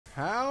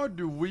How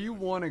do we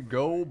want to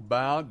go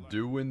about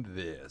doing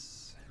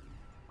this?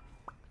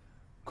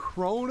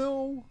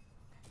 Chrono,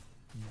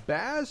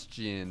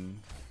 Bastion,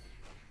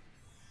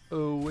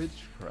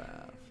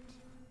 Witchcraft.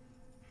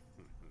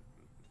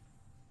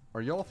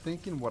 Are y'all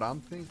thinking what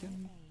I'm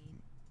thinking?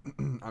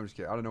 I'm just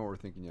kidding. I don't know what we're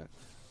thinking yet.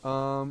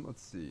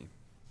 Let's see.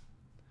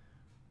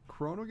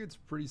 Chrono gets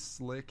pretty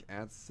slick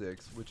at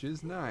 6, which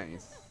is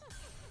nice.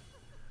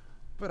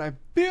 But I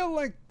feel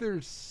like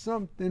there's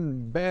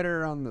something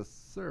better on the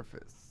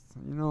surface.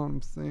 You know what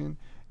I'm saying?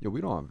 Yeah,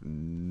 we don't have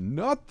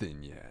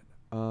nothing yet.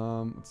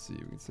 Let's see.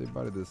 We can say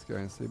bye to this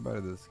guy. Say bye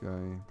to this guy.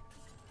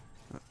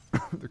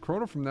 The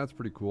chrono from that's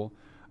pretty cool.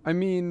 I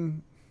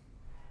mean,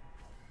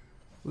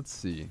 let's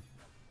see.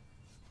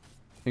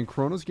 And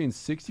chronos gain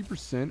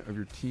 60% of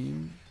your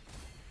team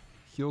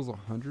heals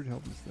 100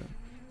 health instead.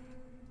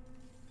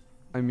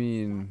 I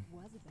mean,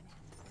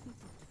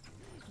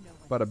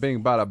 bada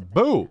bing, bada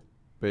boo,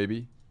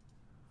 baby.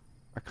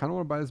 I kind of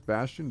want to buy this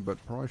Bastion, but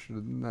probably should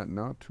have done that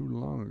not too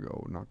long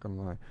ago. Not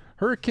gonna lie.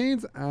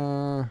 Hurricanes,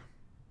 Crown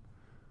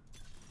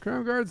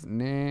Guards,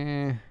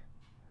 nah.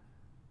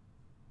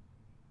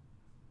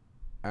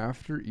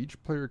 After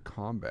each player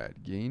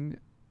combat, gain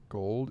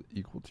gold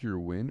equal to your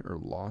win or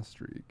loss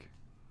streak.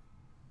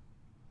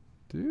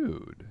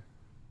 Dude,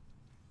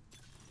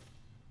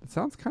 that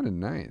sounds kind of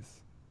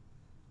nice.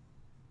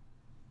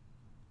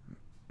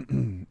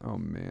 Oh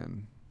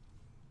man.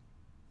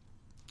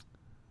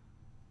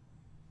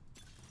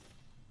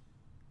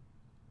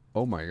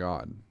 Oh my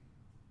god.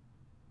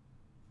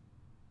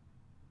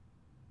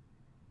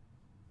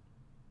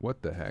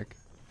 What the heck?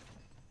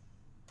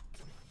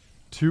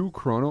 2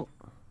 chrono.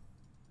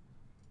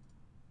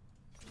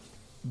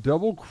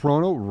 Double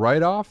chrono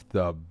right off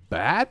the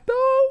bat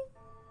though?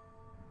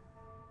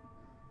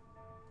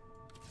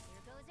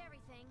 Here goes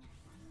everything.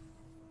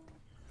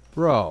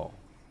 Bro.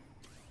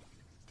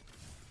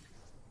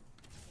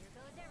 Here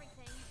goes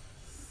everything.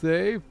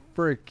 Say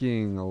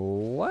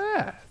freaking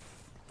less.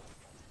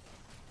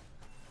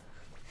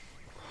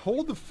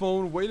 Hold the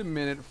phone. Wait a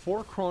minute.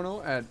 4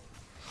 chrono at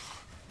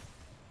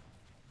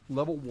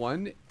level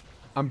 1.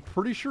 I'm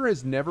pretty sure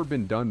has never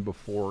been done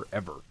before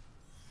ever.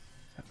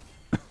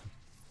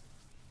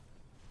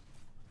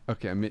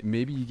 Okay,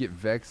 maybe you get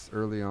Vex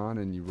early on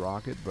and you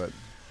rock it, but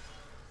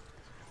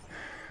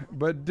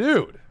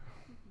dude.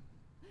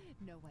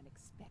 No one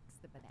expects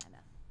the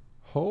banana.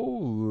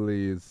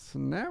 Holy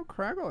snap,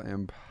 crackle,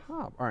 and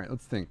pop. All right,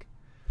 let's think.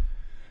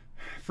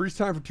 Freeze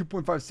time for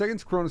 2.5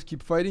 seconds. Chronos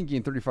keep fighting.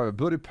 Gain 35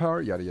 ability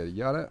power. Yada, yada,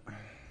 yada.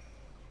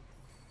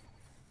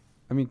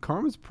 I mean,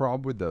 Karma's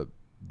probably the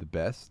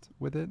best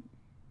with it.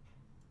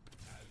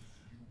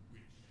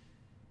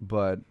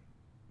 But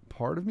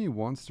part of me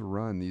wants to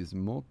run these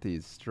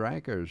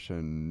multi-striker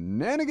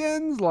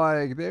shenanigans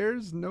like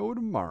there's no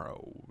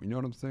tomorrow. You know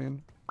what I'm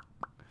saying?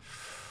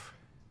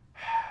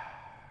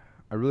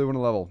 I really want to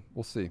level.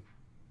 We'll see.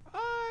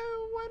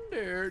 I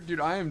wonder.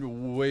 Dude, I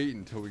am waiting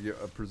until we get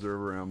a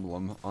Preserver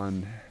Emblem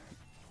on.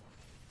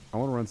 I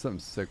want to run something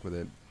sick with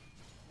it.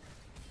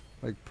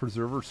 Like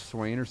Preserver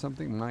Swain or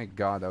something. My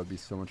god, that would be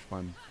so much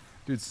fun.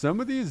 Dude, some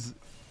of these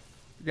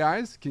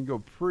guys can go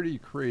pretty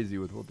crazy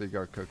with what they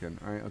got cooking.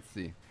 Alright, let's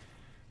see.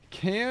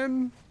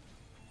 Can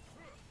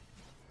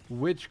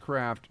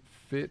Witchcraft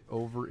fit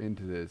over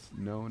into this?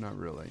 No, not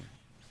really.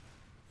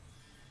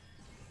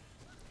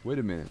 Wait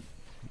a minute.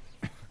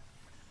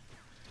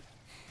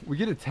 We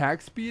get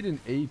attack speed and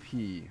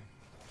AP.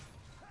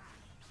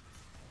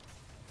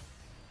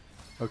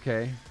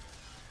 Okay.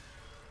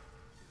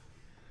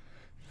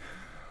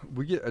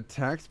 We get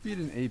attack speed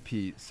and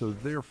AP. So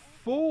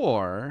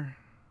therefore,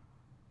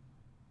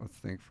 let's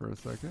think for a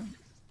second.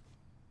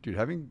 Dude,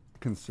 having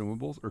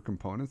consumables or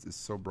components is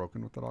so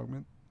broken with that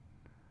augment.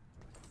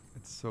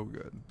 It's so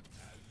good.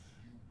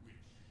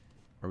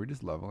 Are we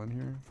just leveling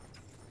here?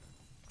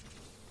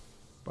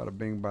 Bada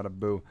bing, bada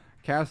boo.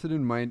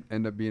 Cassidon might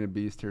end up being a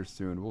beast here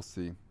soon. We'll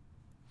see.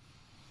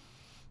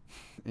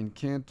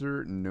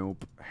 Incanter,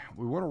 nope.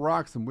 We want to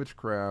rock some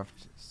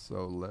Witchcraft,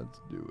 so let's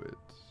do it.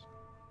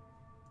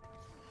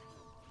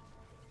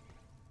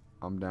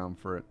 I'm down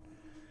for it.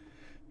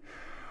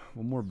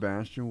 One more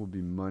Bastion will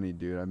be money,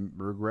 dude. I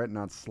regret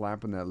not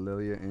slapping that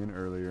Lilia in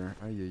earlier.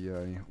 Ay, ay,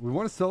 ay. We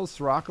want to sell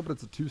Soraka, but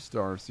it's a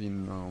 2-star, so you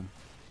know.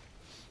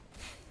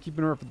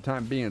 Keeping her for the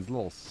time being is a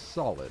little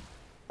solid.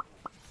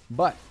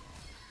 But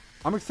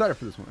I'm excited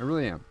for this one. I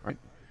really am. All right.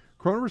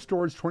 Chrono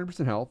restores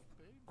 20% health.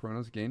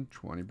 Chronos gain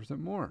 20%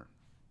 more.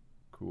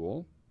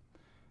 Cool.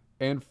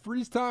 And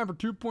freeze time for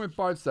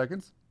 2.5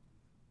 seconds.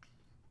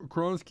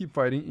 Chronos keep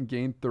fighting and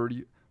gain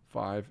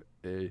 35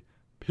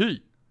 AP.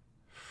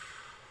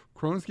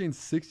 Chronos gains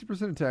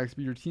 60% attack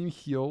speed. Your team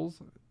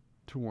heals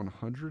to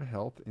 100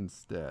 health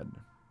instead.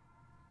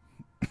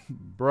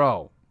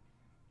 Bro.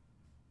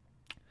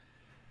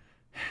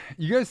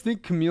 You guys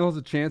think Camille has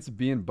a chance of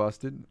being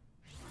busted?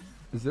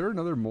 Is there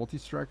another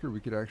multi-striker we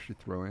could actually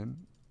throw in?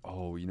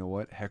 Oh, you know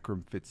what?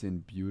 Hecarim fits in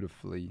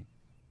beautifully.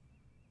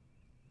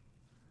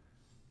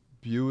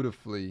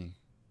 Beautifully.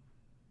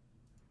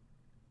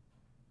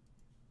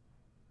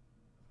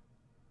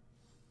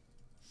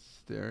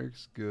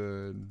 Steric's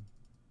good.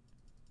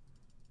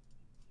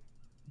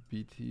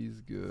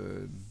 BT's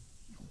good.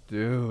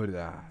 Dude,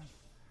 that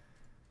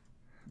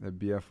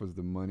BF was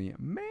the money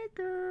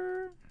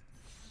maker.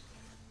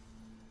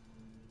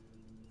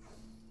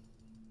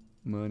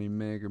 Money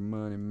maker,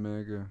 money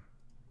maker.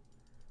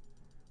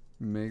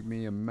 Make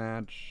me a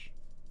match.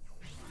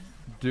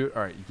 Dude,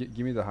 alright, give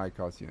me the high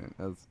cost unit.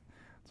 That's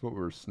what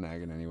we're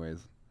snagging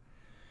anyways.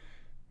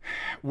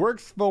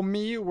 Works for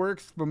me,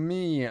 works for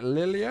me.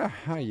 Lilia,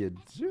 how you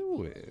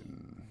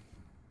doing?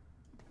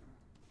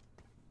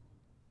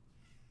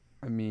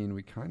 I mean,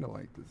 we kind of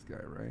like this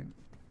guy, right?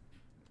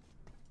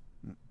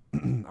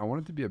 I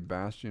want it to be a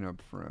bastion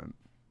up front.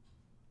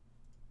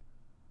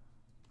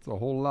 It's a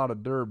whole lot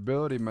of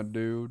durability, my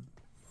dude.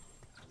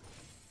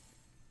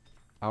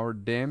 Our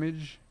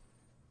damage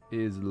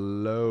is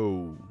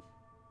low.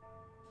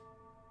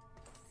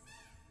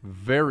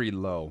 Very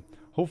low.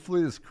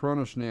 Hopefully this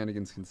Chrono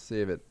Shenanigans can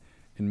save it.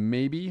 And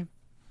maybe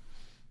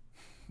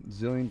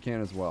Zillion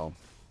can as well.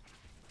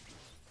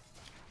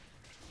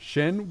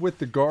 Shen with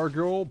the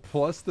Gargoyle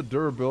plus the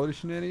durability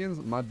shenanigans.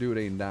 My dude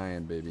ain't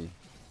dying, baby.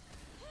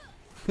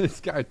 This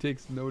guy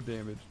takes no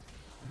damage.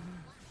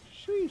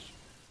 Sheesh.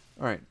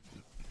 Alright.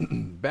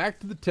 Back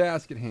to the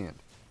task at hand.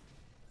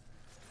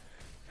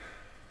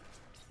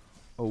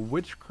 A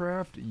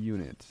witchcraft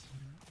unit.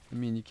 I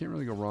mean, you can't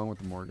really go wrong with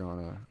the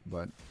Morgana,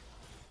 but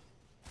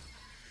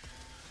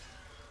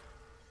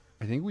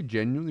I think we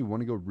genuinely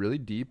want to go really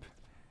deep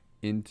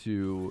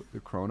into the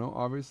Chrono,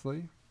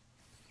 obviously.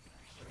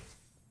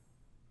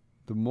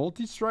 The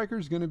multi-striker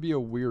is going to be a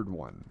weird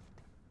one.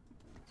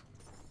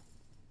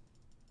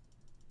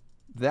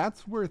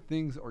 That's where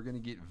things are going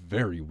to get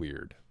very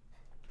weird.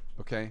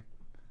 Okay?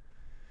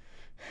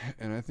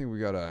 And I think we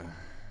got to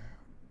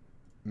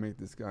make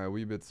this guy a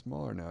wee bit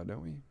smaller now,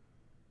 don't we?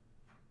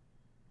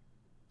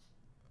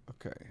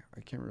 Okay.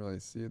 I can't really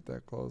see it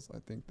that close. I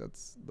think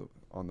that's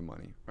on the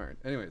money. All right.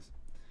 Anyways.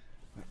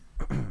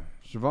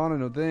 Shavana,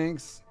 no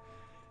thanks.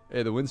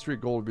 Hey, the win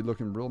streak goal would be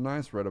looking real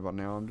nice right about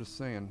now. I'm just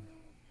saying.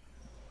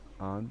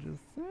 I'm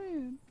just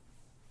saying.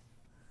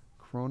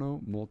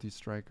 Chrono,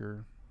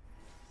 multi-striker.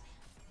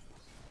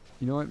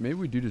 You know what? Maybe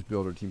we do just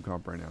build our team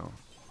comp right now.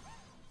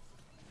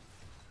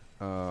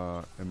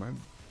 Am I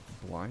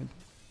blind?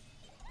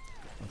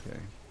 Okay.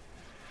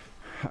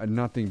 I did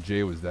not think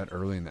J was that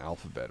early in the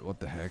alphabet. What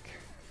the heck?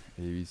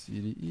 A, B, C,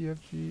 D, E, F,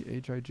 G,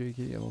 H, I, J,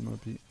 K, L, M, N, O,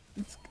 P.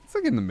 It's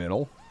like in the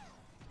middle.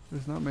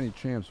 There's not many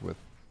champs with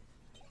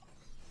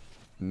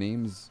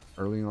names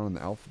early on in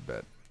the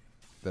alphabet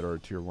that are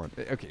tier 1.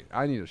 Okay,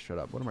 I need to shut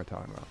up. What am I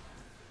talking about?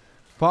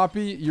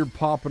 Poppy, you're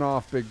popping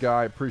off, big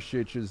guy.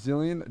 Appreciate you,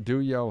 Zillion. Do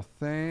yo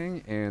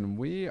thing. And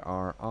we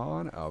are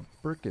on a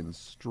frickin'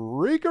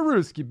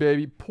 streakarooski,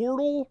 baby.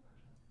 Portal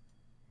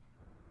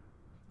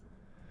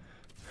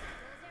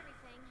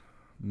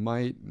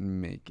might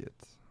make it.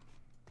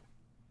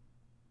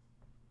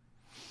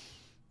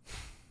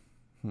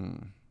 Power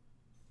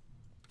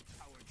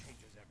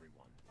changes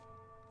everyone.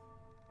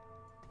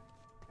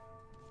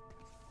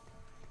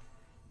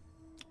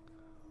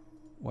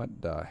 What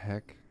the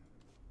heck?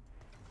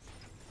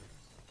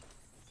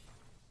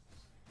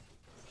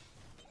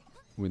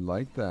 We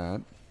like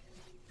that.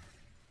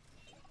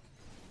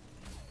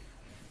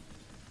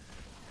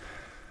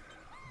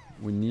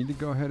 We need to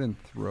go ahead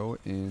and throw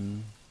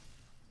in.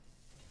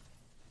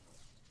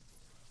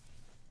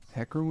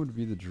 Hecarim would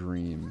be the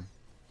dream.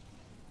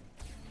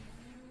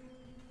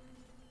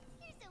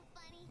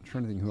 I'm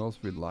trying to think who else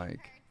we'd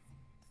like.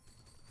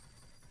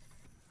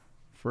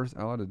 First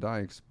ally to die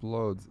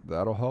explodes.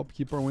 That'll help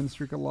keep our win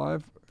streak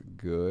alive.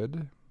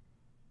 Good.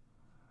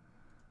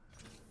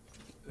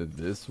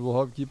 This will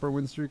help keep our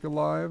win streak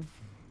alive.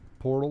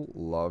 Portal,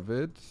 love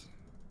it.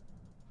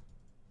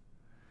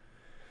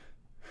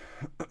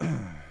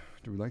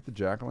 Do we like the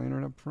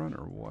jack-o'-lantern up front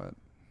or what?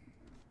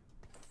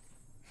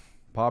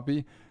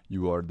 Poppy,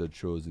 you are the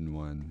chosen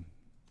one.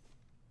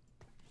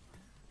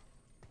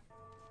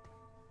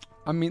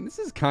 I mean, this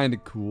is kind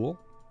of cool.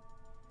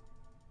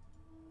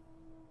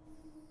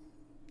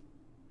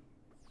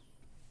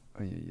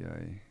 Ay, ay,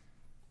 ay.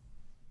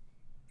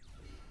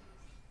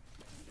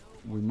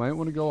 We might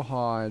want to go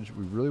Hodge.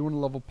 We really want to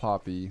level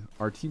Poppy.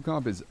 Our team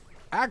comp is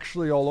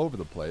actually all over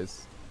the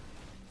place.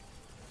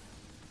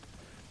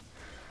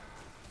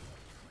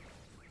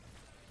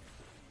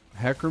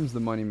 Hecarim's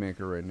the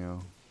moneymaker right now.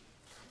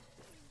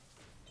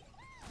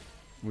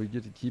 We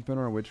get to keep in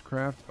our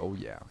witchcraft. Oh,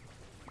 yeah.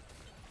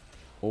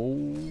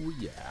 Oh,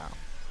 yeah.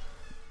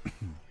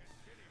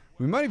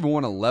 We might even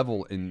want to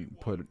level and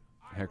put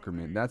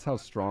Hecarim in. That's how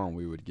strong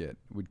we would get.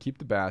 We'd keep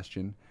the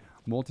Bastion.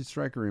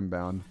 Multi-striker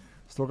inbound.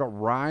 Still got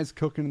Rise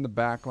cooking in the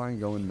back line,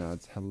 going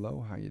nuts.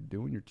 Hello, how you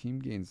doing? Your team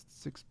gains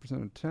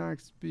 6% attack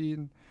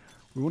speed.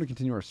 We want to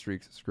continue our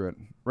streaks. Screw it.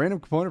 Random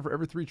component for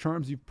every 3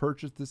 charms you've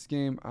purchased this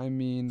game. I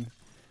mean,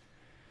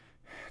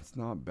 it's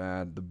not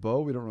bad. The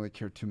bow we don't really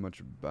care too much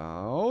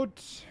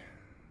about.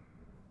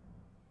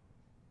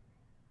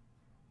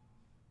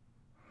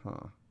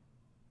 Huh.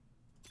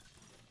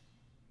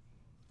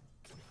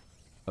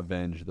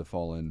 Avenge the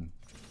Fallen.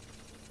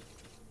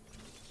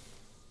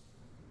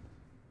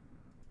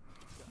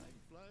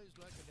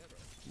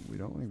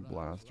 don't like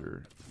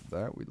blaster.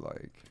 That we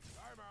like.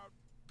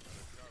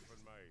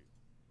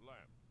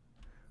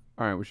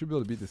 Alright, we should be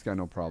able to beat this guy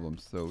no problem,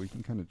 so we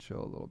can kind of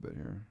chill a little bit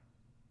here.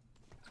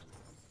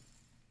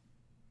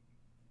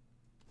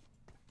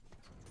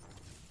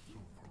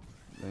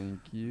 Thank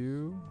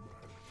you.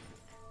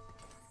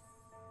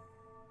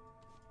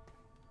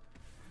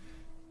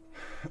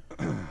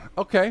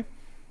 Okay.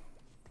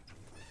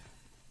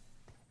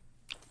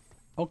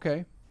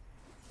 Okay.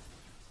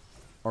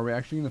 Are we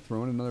actually going to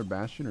throw in another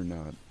bastion or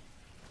not?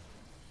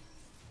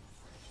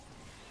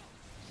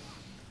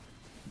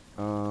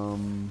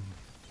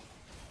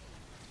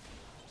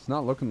 It's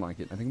not looking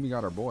like it. I think we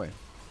got our boy.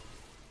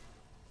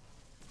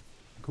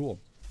 Cool.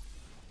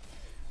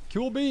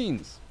 Cool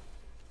beans.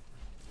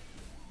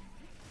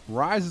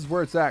 Rise is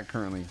where it's at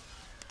currently.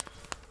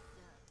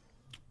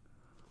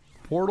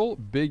 Portal,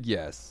 big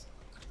yes.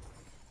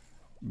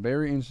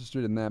 Very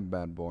interested in that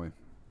bad boy.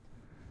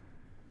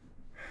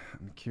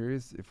 I'm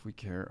curious if we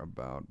care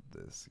about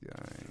this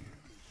guy.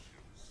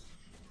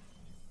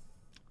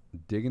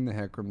 Digging the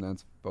Heckram,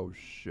 that's faux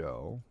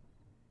show.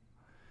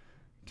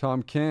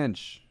 Tom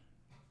Kench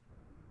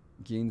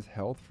gains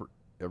health for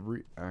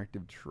every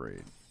active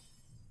trade.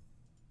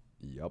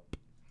 Yup.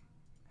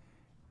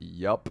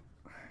 Yup.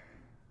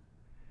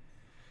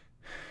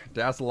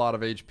 That's a lot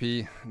of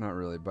HP. Not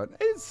really, but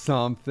it's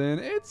something.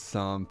 It's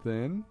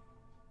something.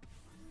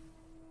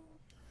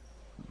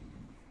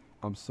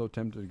 I'm so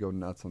tempted to go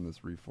nuts on this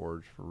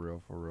reforge. For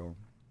real, for real.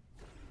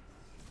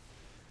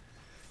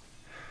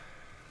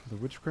 The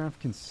witchcraft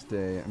can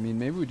stay. I mean,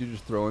 maybe we do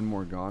just throw in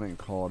Morgana and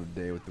call it a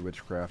day with the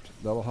witchcraft.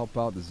 That'll help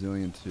out the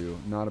Zillion too.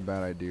 Not a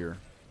bad idea.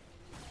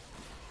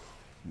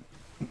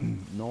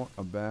 Not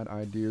a bad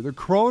idea. The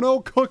chrono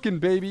cooking,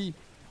 baby.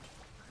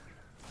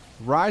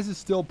 Rise is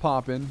still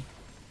popping.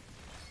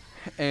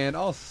 And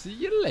I'll see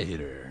you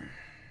later.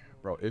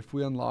 Bro, if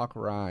we unlock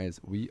Rise,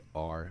 we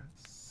are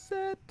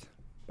set.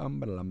 Bum,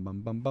 bum,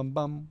 bum, bum, bum,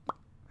 bum.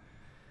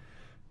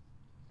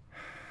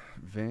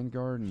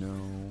 Vanguard,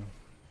 no.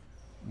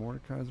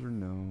 Mordekaiser,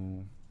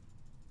 no.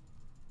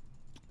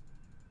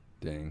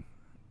 Dang.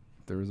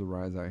 If there was a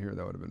Rise out here,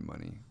 that would have been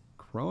money.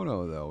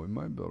 Chrono, though, we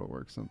might be able to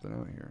work something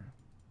out here.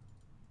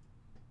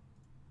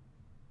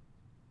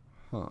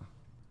 Huh.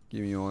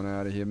 Give me on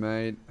out of here,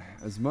 mate.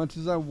 As much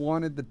as I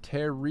wanted the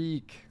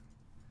Tariq.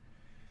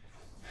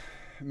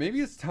 Maybe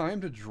it's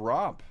time to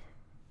drop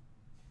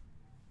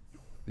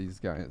these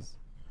guys.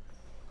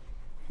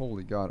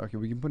 Holy God. Okay,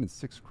 we can put in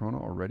 6 chrono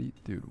already?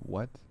 Dude,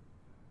 what?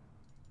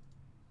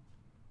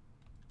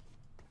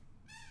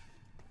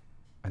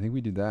 I think we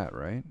did that,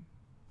 right?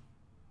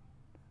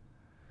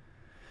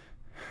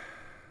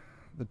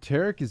 The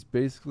Tariq is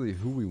basically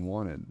who we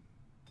wanted.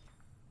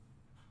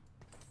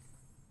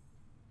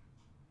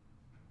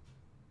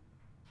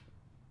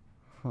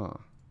 Huh.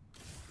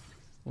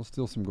 We'll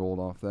steal some gold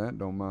off that.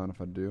 Don't mind if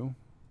I do.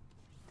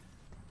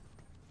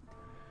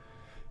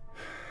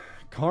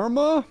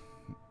 Karma.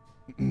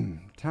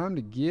 Time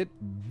to get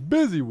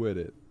busy with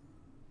it.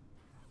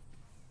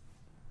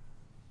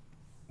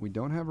 We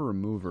don't have a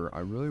remover. I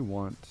really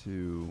want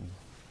to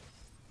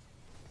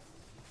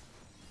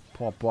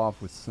pop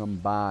off with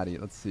somebody.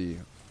 Let's see.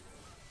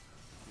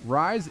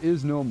 Rise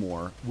is no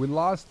more. We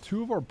lost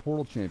 2 of our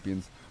portal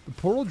champions. The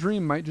portal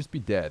dream might just be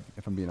dead,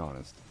 if I'm being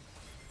honest.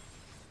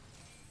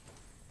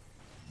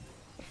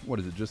 What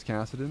is it, just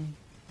Cassidon?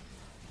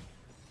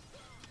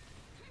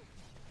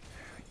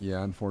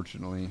 Yeah,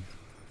 unfortunately.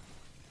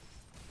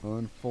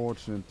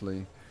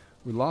 Unfortunately.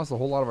 We lost a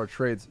whole lot of our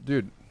trades.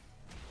 Dude.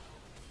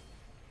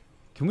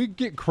 Can we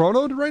get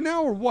chronoed right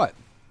now or what?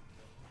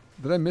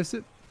 Did I miss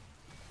it?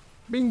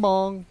 Bing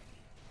bong.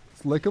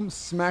 Let's lick them,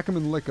 smack them,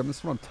 and lick them. This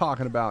is what I'm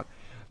talking about.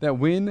 That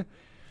win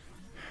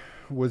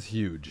was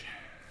huge.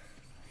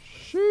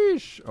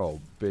 Sheesh. Oh,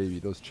 baby.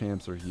 Those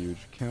champs are huge.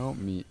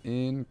 Count me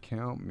in.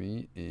 Count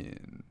me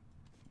in.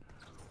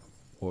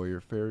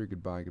 Warrior Fairy.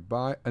 Goodbye.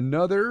 Goodbye.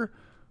 Another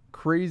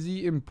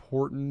crazy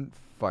important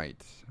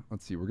fight.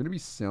 Let's see. We're going to be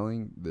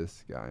selling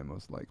this guy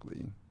most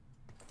likely.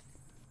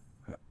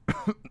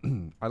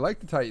 I like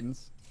the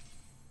Titans.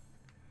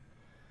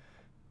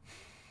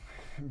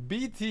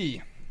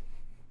 BT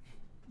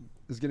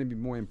is going to be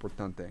muy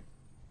importante.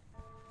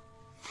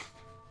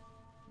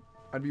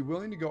 I'd be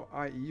willing to go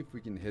IE if we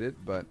can hit it,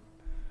 but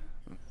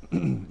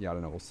yeah, I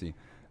don't know. We'll see.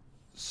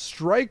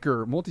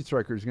 Striker,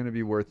 multi-striker is going to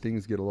be where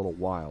things get a little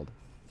wild.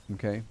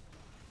 Okay?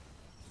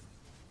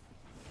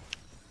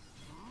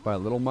 By a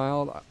little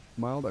mild,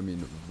 I mean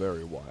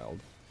very wild.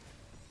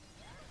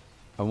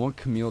 I want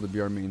Camille to be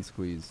our main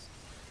squeeze.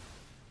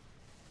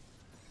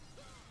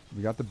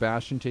 We got the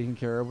Bastion taken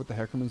care of with the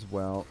Heckram as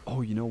well.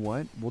 Oh, you know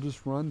what? We'll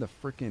just run the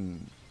frickin'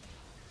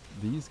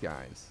 these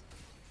guys.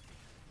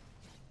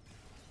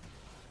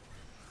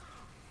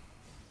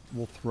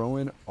 We'll throw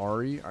in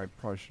Ari. I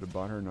probably should have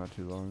bought her not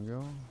too long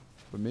ago.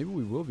 But maybe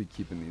we will be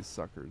keeping these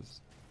suckers.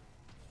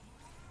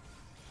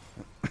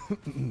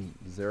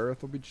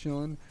 Zareth will be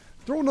chilling.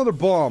 Throw another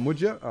bomb,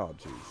 would you? Oh,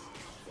 jeez.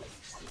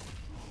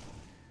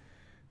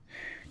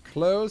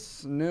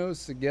 Close, no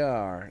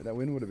cigar. That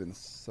win would have been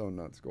so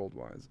nuts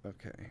gold-wise.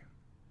 Okay.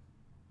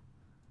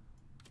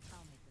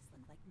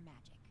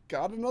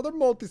 Got another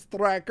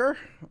multi-striker.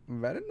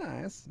 Very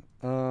nice.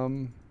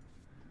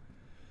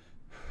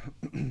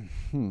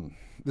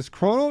 This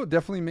chrono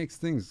definitely makes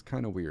things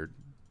kind of weird.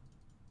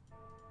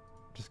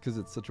 Just because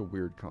it's such a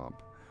weird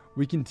comp.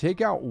 We can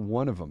take out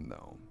one of them,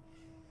 though.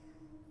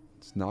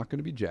 It's not going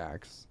to be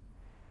Jax.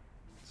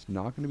 It's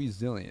not going to be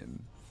Zillion.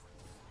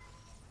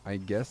 I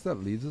guess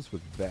that leaves us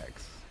with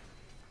Vex.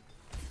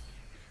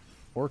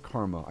 Or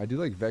Karma. I do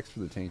like Vex for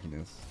the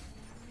tankiness.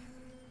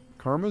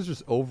 Karma's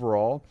just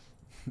overall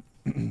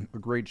a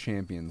great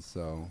champion,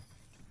 so...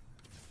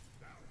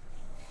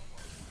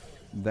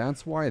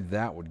 That's why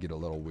that would get a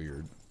little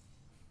weird.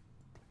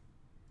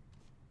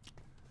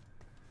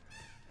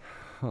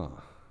 Huh.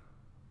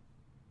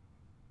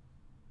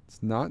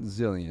 It's not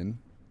Zillion.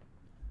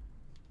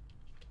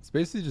 It's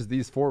basically just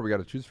these four we got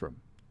to choose from.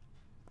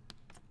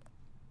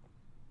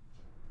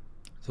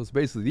 So it's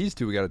basically these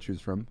two we got to choose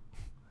from.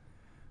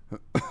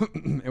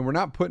 And we're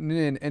not putting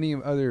in any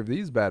other of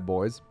these bad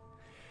boys.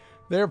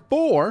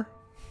 Therefore,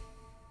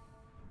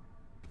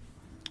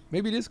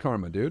 maybe it is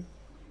Karma, dude.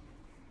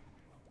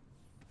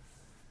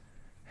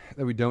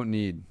 That we don't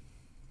need.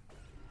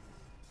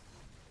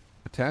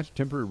 Attach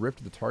temporary rift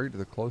to the target to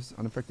the closest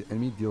unaffected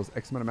enemy. Deals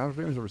X amount of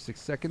damage over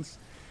 6 seconds.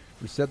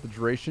 Reset the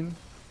duration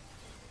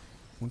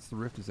once the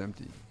rift is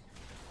empty.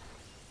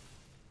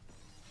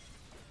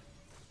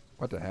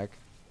 What the heck?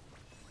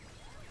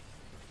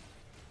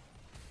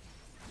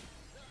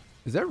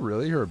 Is that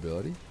really her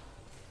ability?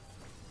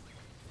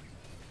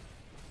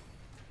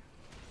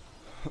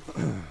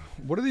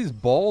 What are these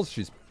balls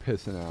she's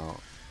pissing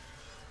out?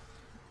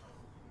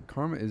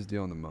 Karma is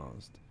dealing the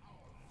most.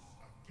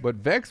 But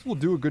Vex will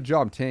do a good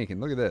job tanking.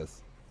 Look at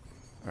this.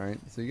 Alright,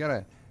 so you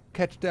gotta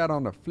catch that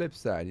on the flip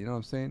side. You know what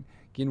I'm saying?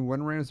 Gain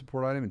 1 random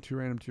support item and 2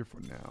 random tier 4.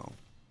 Now,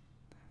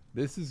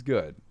 this is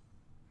good.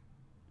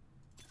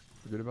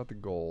 Forget about the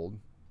gold.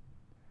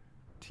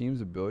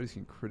 Team's abilities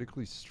can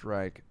critically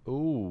strike.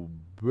 Oh,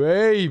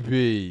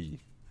 baby.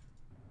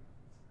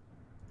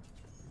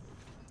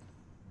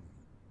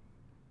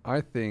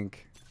 I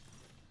think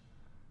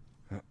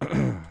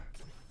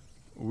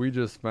we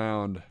just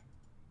found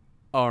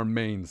our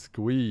main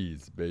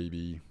squeeze,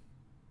 baby.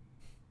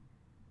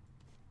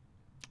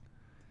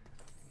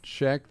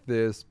 Check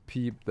this,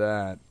 peep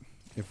that.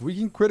 If we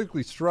can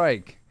critically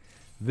strike,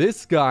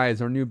 this guy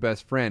is our new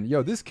best friend.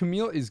 Yo, this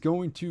Camille is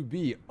going to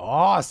be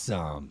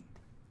awesome.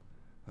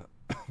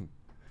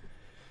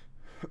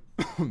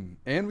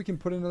 And we can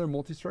put in another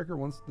multi-striker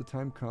once the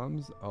time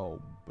comes. Oh,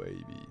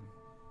 baby.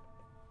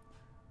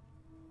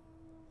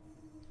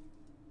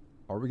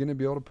 Are we going to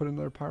be able to put in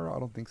another pyro? I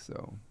don't think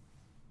so.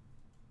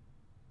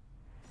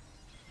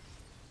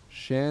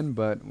 Shen,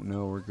 but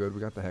no, we're good. We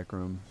got the heck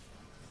room.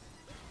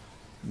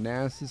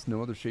 Nasus,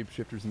 no other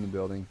shapeshifters in the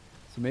building.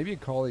 So maybe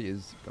Akali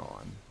is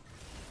gone.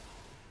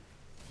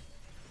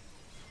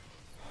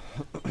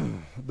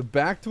 The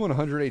back to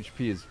 100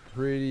 HP is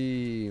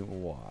pretty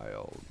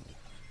wild.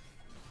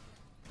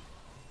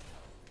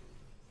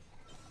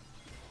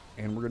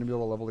 And we're going to be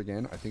able to level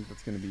again. I think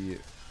that's going to be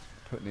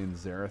putting in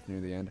Xerath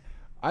near the end.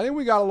 I think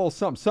we got a little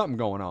something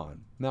going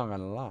on. Not going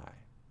to lie.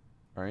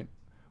 Alright.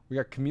 We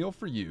got Camille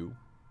for you.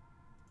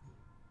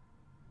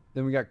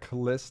 Then we got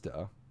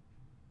Callista.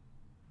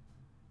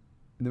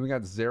 And then we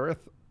got Xerath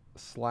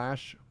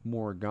 /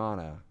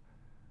 Morgana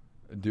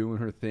doing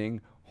her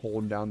thing,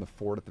 holding down the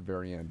fort at the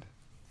very end.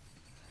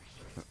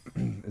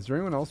 Is there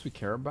anyone else we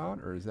care about,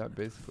 or is that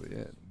basically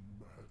it?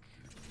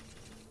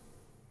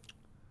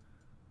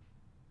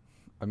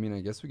 I mean,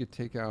 I guess we could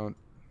take out...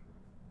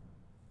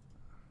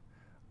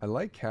 I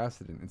like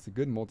Cassidon. It's a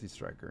good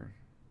multi-striker.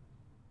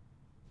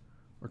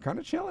 We're kind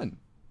of chilling.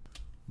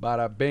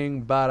 Bada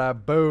bing, bada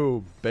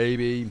boo,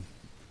 baby.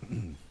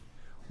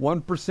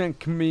 1%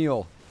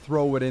 Camille.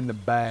 Throw it in the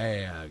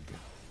bag.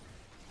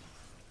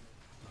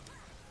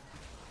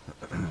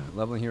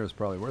 Leveling here is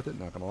probably worth it,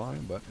 not gonna lie,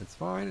 but it's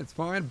fine, it's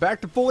fine.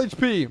 Back to full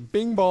HP.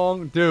 Bing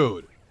bong.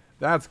 Dude,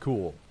 that's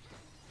cool.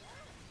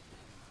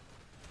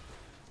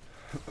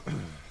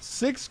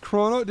 6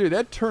 chrono. Dude,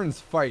 that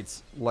turns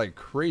fights like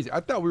crazy.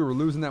 I thought we were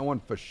losing that one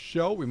for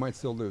show. We might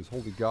still lose.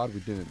 Holy God, we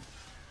didn't.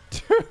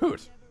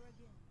 Dude.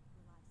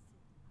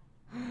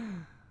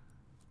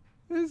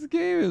 This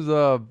game is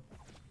a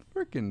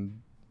freaking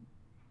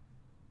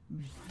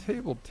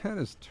table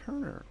tennis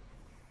Turner.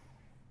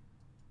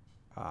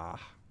 Ah.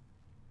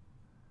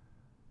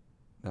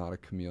 Not a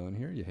Camille in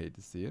here. You hate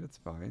to see it. It's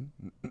fine.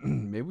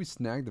 Maybe we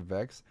snag the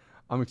Vex.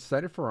 I'm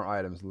excited for our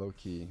items, low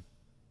key.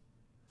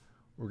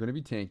 We're going to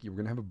be tanky. We're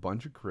going to have a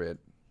bunch of crit.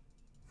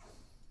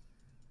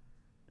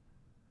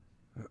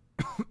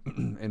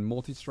 And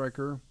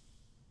multi-striker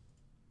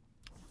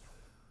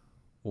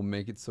will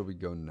make it so we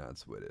go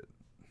nuts with it.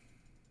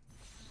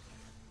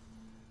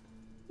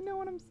 You know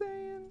what I'm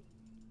saying?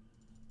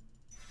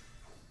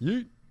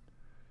 Yeet.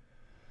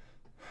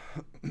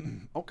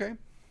 Okay.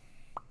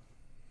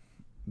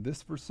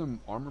 This for some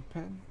armor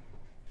pen?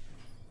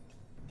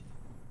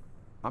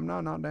 I'm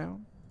not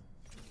down.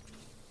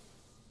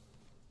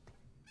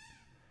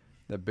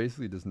 That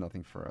basically does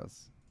nothing for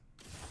us.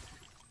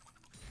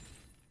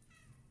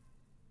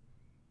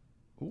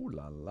 Ooh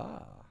la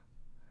la.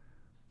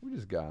 We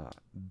just got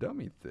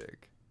dummy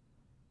thick.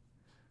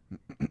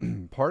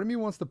 Part of me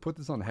wants to put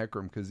this on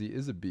Hecarim because he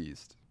is a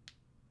beast.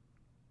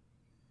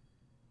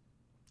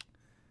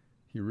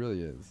 He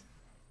really is.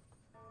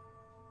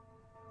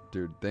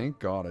 Dude, thank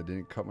God I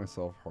didn't cut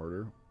myself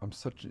harder. I'm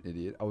such an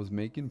idiot. I was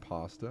making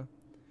pasta.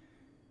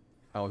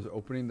 I was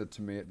opening the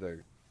tomato,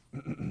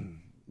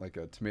 like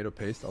a tomato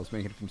paste. I was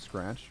making it from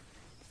scratch.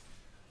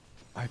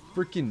 I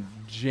freaking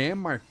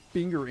jammed my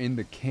finger in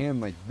the can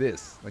like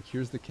this. Like,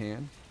 here's the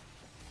can.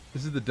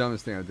 This is the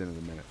dumbest thing I did in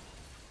a minute.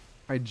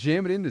 I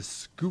jam it in to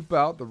scoop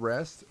out the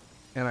rest,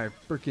 and I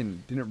freaking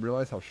didn't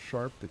realize how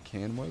sharp the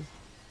can was.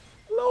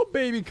 Little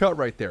baby cut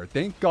right there.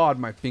 Thank God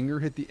my finger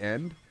hit the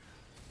end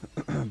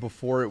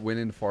before it went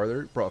in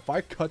farther. Bro, if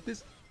I cut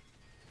this,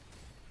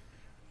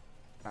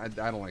 I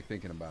don't like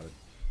thinking about it.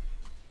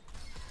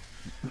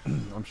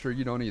 I'm sure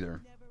you don't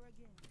either.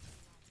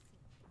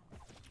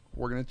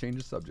 We're going to change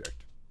the subject.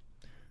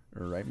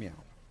 Right, meow.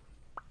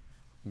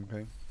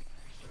 Okay.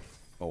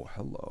 Oh,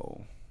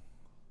 hello.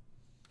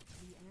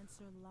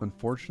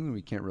 Unfortunately,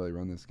 we can't really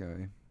run this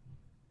guy.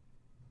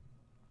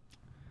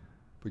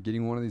 But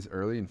getting one of these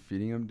early and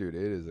feeding him, dude,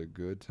 it is a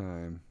good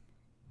time.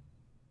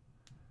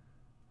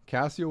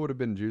 Cassio would have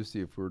been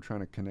juicy if we were trying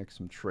to connect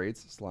some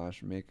traits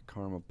 / make a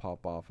karma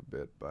pop off a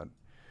bit, but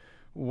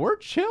we're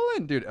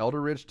chilling, dude.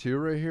 Elder Rich 2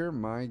 right here.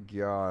 My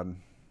God.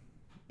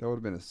 That would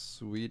have been a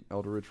sweet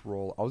Elder Rich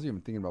roll. I was even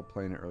thinking about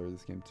playing it earlier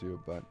this game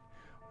too, but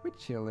we're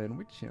chilling,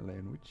 we're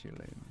chilling, we're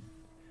chilling.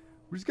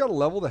 We just got to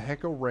level the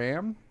Hecko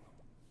Ram,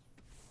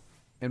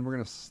 and we're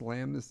going to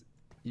slam this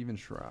Even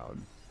Shroud.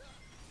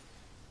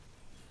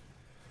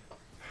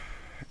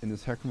 And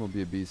this Hecarim will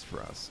be a beast for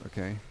us,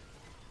 okay?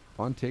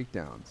 On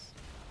takedowns.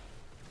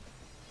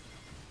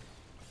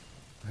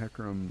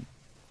 Hecarim,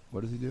 what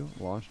does he do?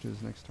 Launch to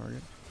his next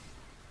target.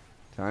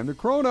 Time to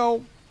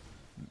chrono!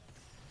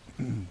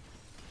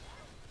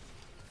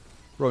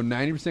 Bro,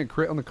 90%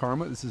 crit on the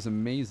karma? This is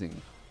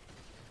amazing.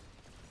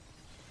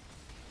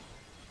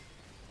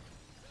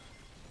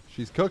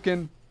 She's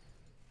cooking.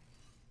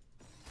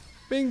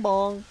 Bing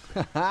bong.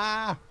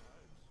 That's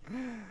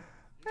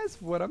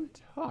what I'm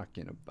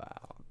talking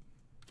about.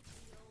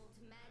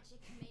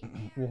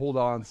 We'll hold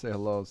on, say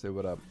hello, say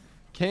what up.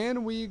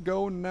 Can we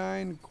go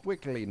 9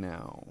 quickly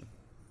now?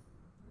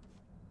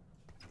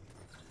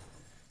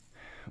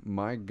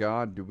 My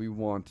God, do we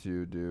want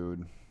to,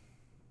 dude?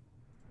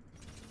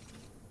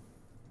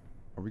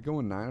 Are we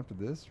going 9 after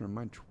this, or am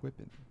I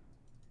twipping?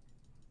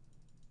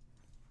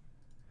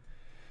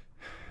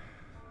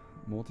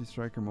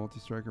 Multi-striker,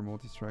 multi-striker,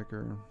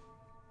 multi-striker.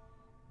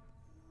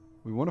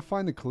 We want to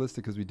find the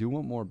Callista because we do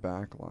want more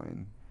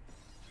backline.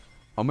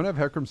 I'm going to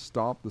have Hecarim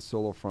stop the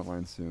solo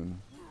frontline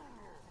soon.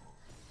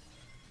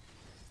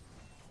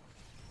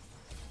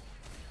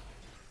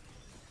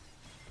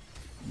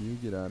 You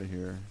get out of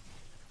here.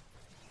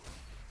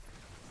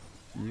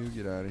 You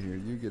get out of here.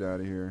 You get out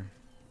of here.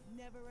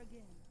 Never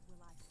again will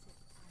I sit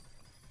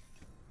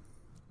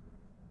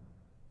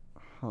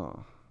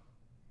Huh.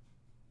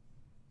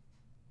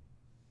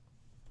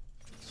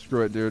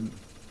 Screw it, dude.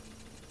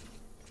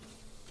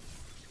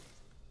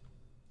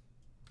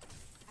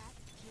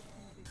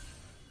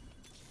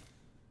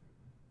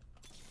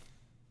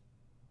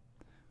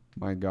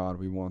 My God,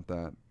 we want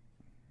that.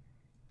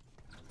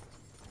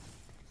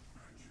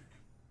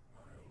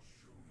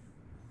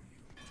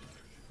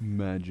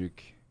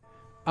 Magic.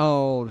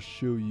 I'll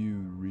show you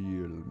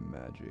real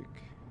magic.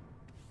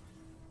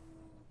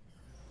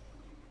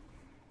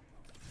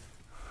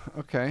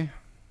 Okay.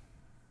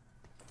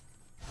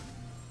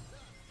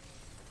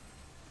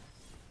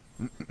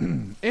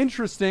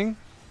 Interesting.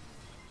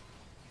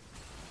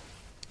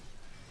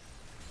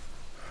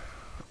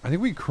 I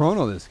think we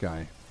chrono this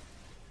guy.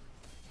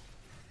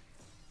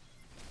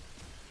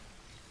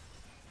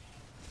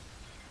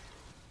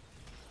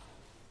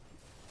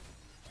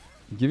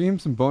 Giving him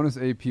some bonus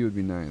AP would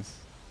be nice.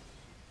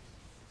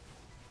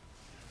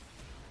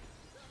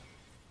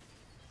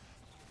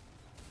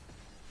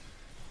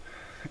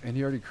 And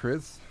he already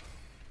crits?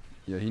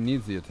 Yeah, he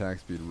needs the attack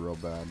speed real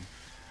bad.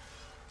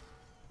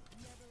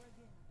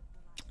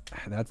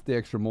 That's the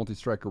extra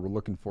multi-striker we're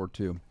looking for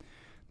too.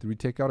 Did we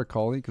take out a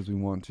Kali? Because we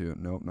want to.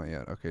 Nope, not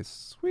yet. Okay,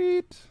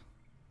 sweet.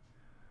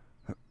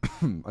 I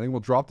think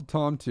we'll drop the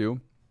Tom too.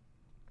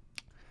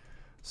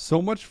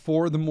 So much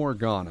for the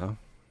Morgana.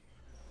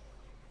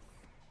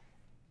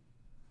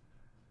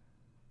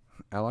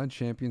 Allied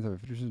champions have a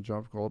 50%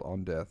 job called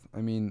on death. I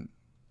mean,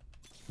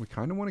 we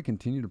kind of want to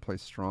continue to play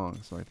strong,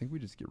 so I think we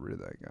just get rid of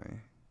that guy.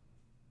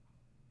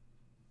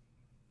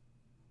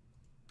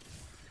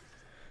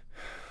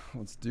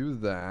 Let's do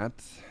that.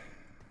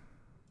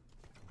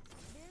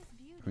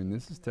 I mean,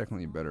 this is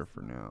technically better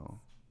for now.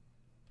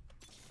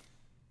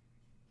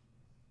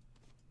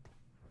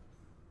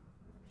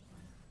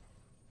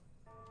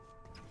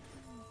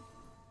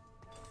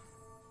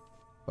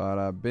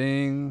 Bada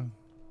bing.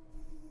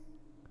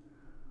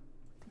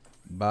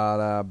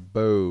 Bada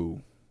boo.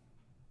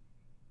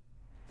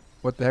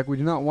 What the heck? We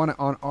do not want it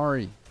on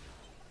Ari.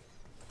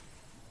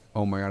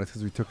 Oh my God, it's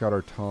because we took out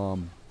our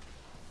Tom.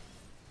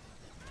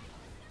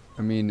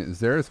 I mean,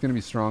 Zera's going to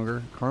be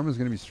stronger. Karma's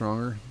going to be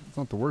stronger. It's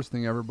not the worst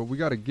thing ever, but we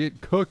got to get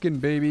cooking,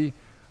 baby.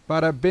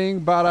 Bada bing,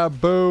 bada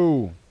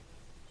boo.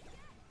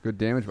 Good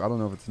damage, but I don't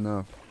know if it's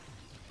enough.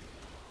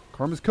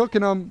 Karma's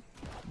cooking them.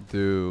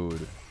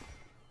 Dude.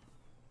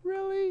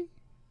 Really?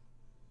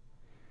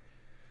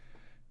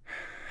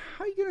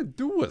 How you going to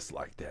do us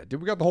like that?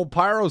 Dude, we got the whole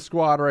Pyro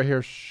squad right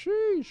here.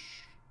 Sheesh.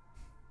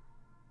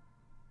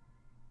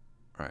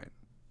 All right.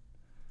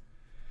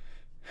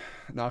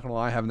 Not gonna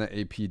lie, having that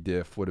AP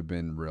diff would have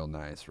been real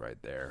nice right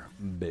there.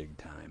 Big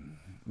time.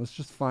 Let's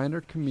just find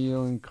our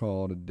Camille and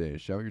call it a day.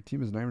 Shall we? Your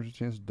team has 9%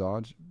 chance to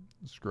dodge.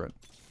 Screw it.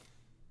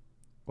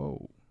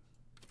 Whoa.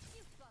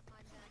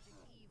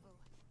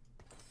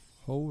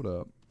 Hold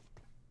up.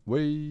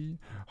 Wait.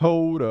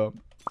 Hold up.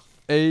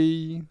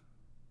 A.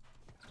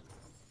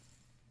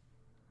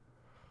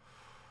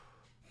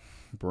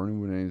 Burning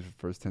wood enemies for the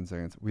first 10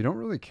 seconds. We don't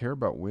really care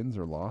about wins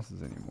or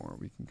losses anymore.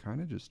 We can kind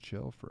of just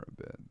chill for a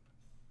bit.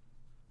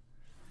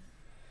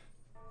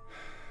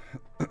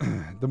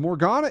 The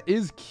Morgana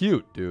is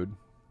cute, dude.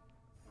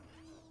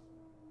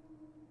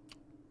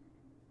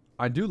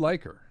 I do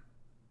like her.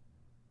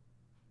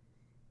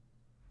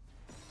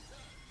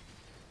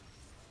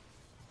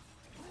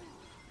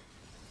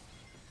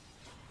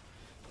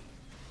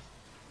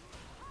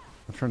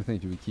 I'm trying to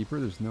think, do we keep her?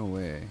 There's no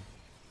way.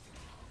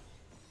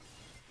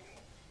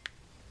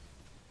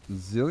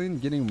 Zillion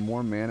getting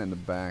more mana in the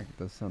back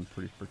does sound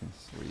pretty freaking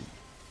sweet.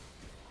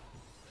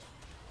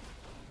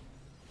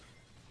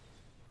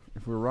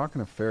 If we were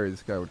rocking a fairy,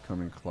 this guy would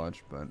come in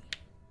clutch, but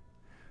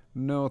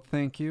no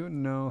thank you,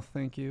 no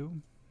thank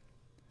you.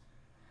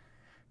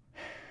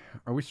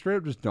 Are we straight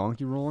up just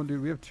donkey rolling,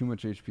 dude? We have too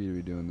much HP to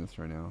be doing this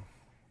right now.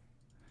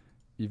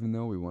 Even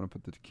though we want to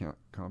put the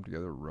comp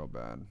together real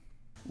bad.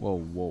 Whoa,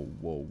 whoa,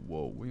 whoa,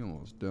 whoa. We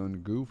almost done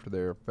goofed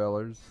there,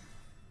 fellers.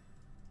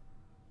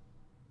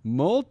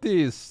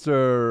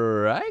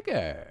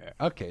 Multi-striker.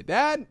 Okay,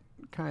 that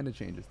kind of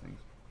changes things.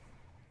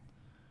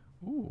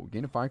 Ooh,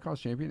 gain a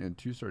 5-cost champion and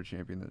a 2-star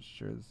champion that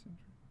shares.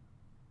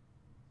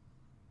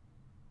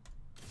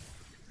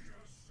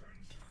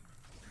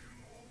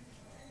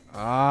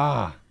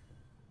 Ah.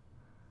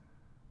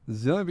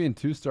 Zillion being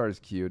 2-star is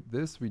cute.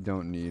 This we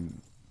don't need.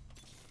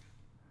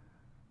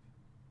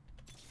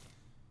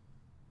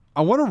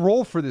 I want to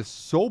roll for this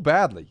so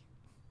badly.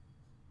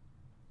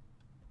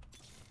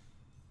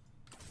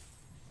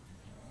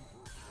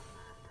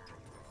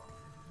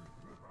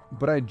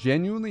 But I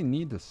genuinely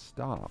need to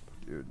stop,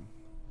 dude.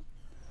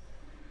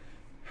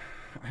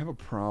 I have a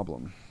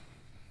problem.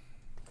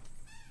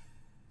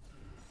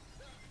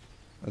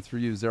 That's for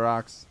you,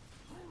 Xerox.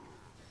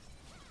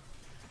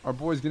 Our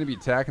boy's gonna be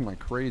attacking like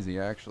crazy,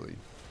 actually.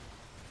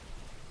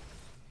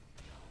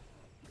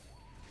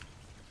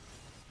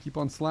 Keep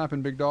on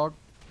slapping, big dog.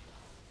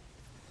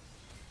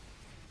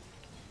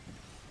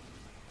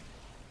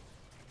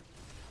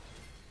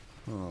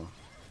 Huh.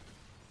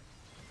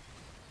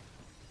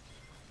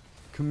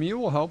 Camille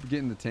will help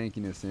getting the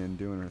tankiness in,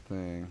 doing her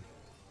thing.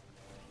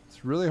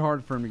 It's really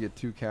hard for him to get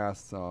 2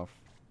 casts off.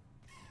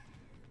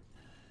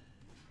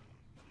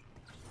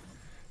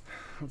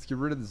 Let's get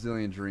rid of the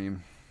Zillion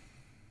Dream.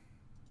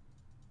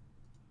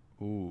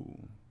 Ooh.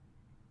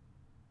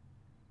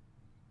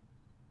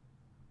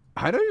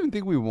 I don't even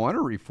think we want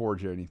to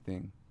reforge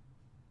anything.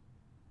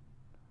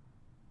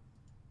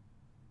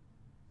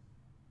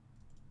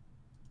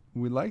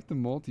 We like the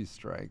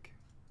multi-strike.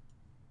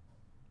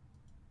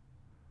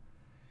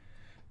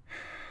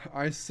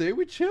 I say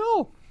we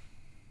chill.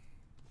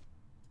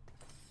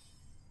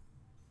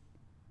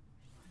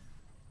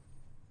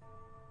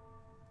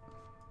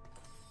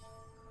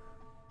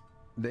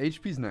 The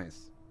HP's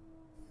nice.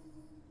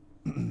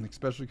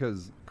 Especially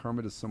because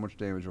Karma does so much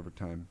damage over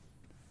time.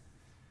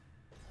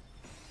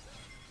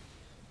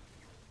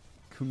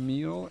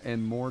 Camille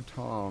and more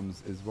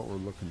Toms is what we're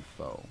looking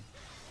for.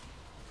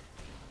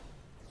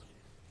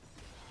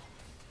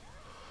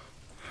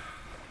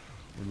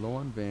 We're low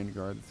on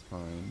Vanguard, it's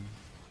fine.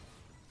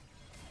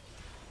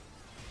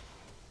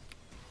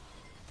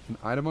 An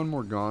item on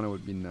Morgana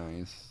would be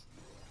nice.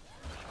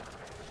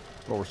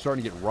 But we're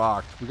starting to get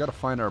rocked. We gotta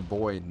find our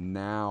boy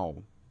now.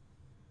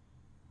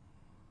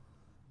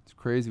 It's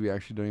crazy we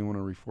actually don't even want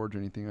to reforge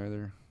anything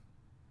either.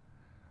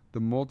 The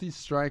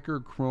multi-striker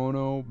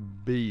Chrono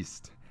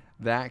Beast.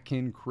 That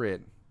can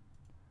crit.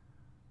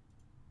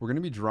 We're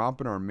gonna be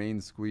dropping our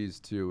main squeeze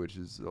too, which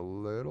is a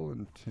little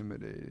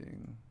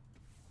intimidating.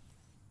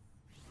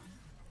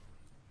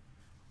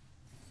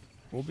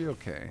 We'll be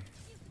okay.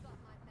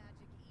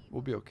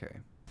 We'll be okay.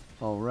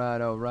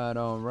 Alright, alright,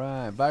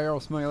 alright. Bye, girl.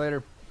 Smell you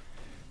later.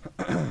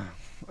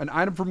 An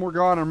item for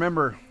Morgana,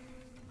 remember,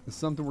 is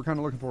something we're kind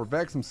of looking for.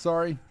 Vex, I'm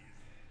sorry.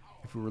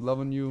 If we were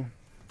loving you,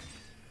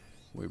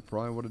 we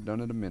probably would have done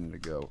it a minute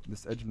ago.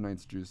 This Edge of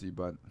Night's juicy,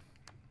 but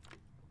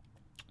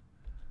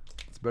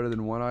it's better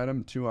than 1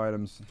 item, 2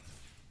 items.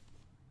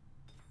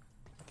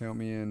 Count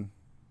me in.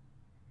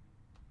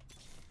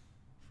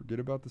 Forget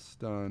about the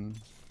stun.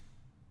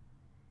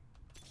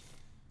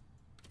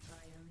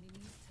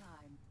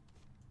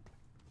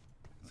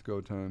 It's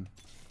go time.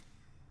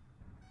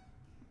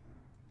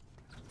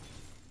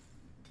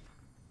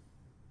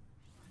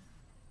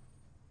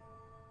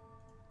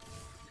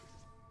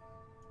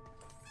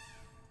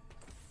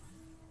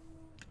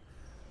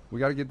 We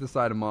got to get this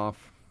item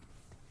off.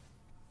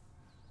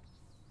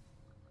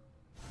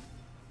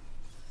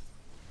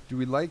 Do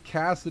we like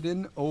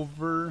Cassidon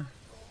over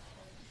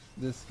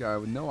this guy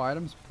with no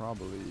items?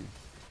 Probably.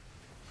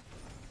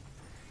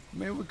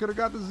 Maybe we could have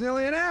got the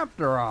Zillion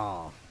after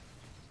all.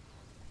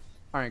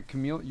 Alright,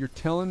 Camille, you're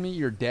telling me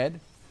you're dead?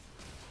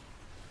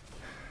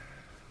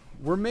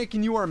 We're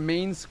making you our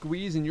main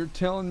squeeze and you're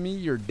telling me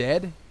you're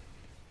dead?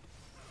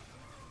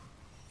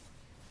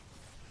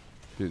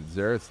 Dude,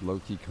 Xerath's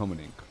low-key coming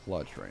in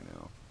clutch right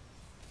now.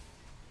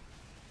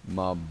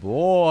 My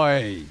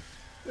boy.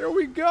 There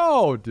we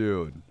go,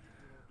 dude.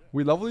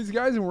 We level these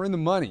guys and we're in the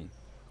money.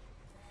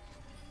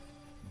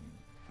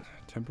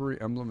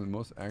 Temporary emblem and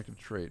most active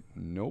trait.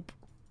 Nope.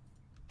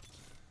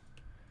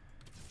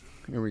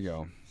 Here we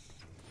go.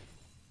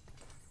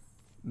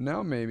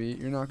 Now maybe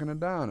you're not going to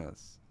die on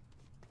us.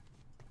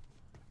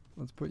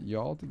 Let's put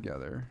y'all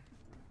together.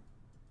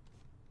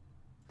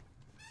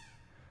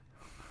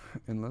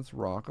 And let's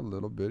rock a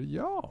little bit of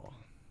y'all.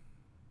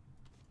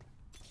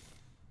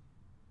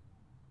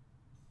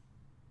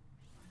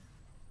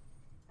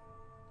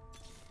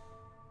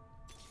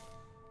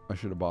 I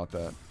should have bought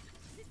that.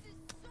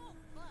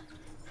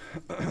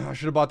 I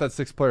should have bought that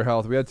 6-player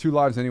health. We had 2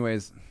 lives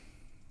anyways.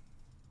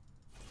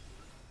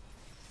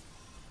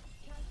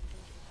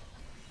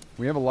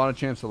 We have a lot of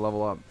chance to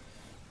level up.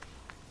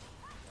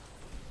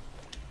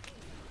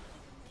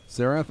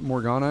 Xerath,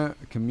 Morgana,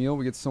 Camille,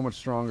 we get so much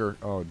stronger.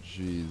 Oh,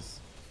 jeez.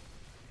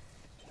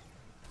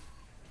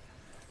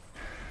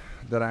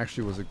 That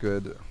actually was a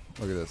good... Look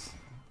at this.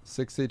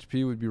 6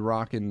 HP would be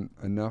rocking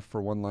enough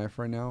for 1 life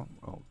right now.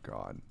 Oh,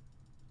 God.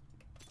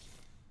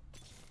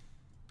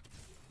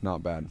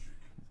 Not bad.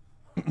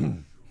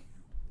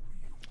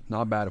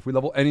 Not bad. If we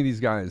level any of these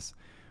guys,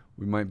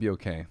 we might be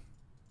okay.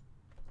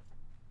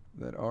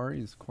 That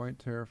Ari is quite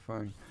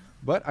terrifying.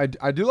 But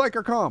I do like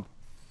our comp.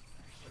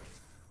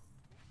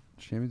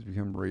 Champions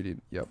become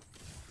radiant. Yep.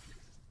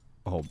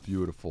 Oh,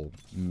 beautiful.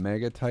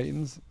 Mega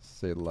Titans.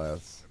 Say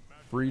less.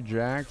 Free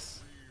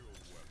Jacks.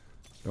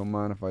 Don't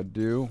mind if I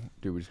do.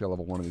 Dude, we just gotta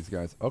level 1 of these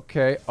guys.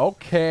 Okay.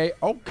 Okay.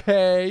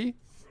 Okay.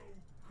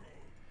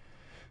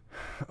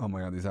 Oh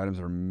my god, these items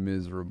are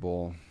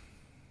miserable.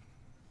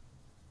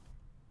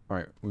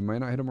 Alright, we might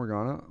not hit a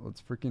Morgana.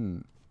 Let's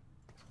freaking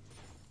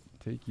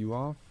take you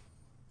off.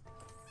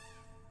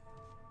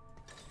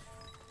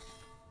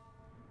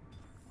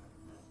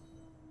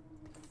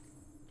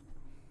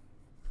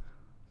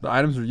 The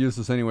items are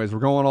useless anyways. We're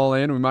going all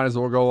in. We might as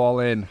well go all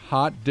in.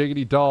 Hot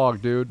diggity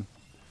dog, dude.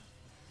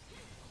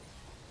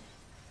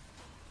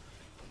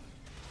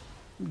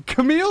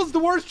 Camille's the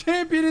worst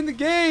champion in the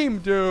game,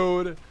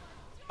 dude.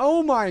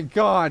 Oh my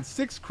god.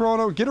 6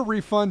 chrono. Get a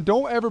refund.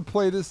 Don't ever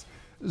play this.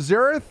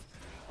 Xerath,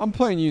 I'm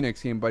playing you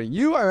next game, buddy.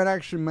 You, I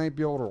actually might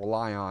be able to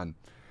rely on.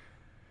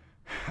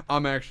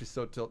 I'm actually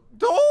so tilted.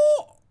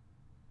 Oh!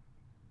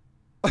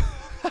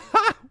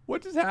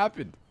 What just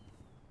happened?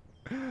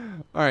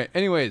 Alright,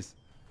 anyways.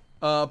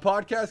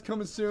 Podcast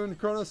coming soon.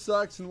 Chrono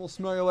sucks, and we'll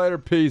smell you later.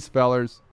 Peace, fellers.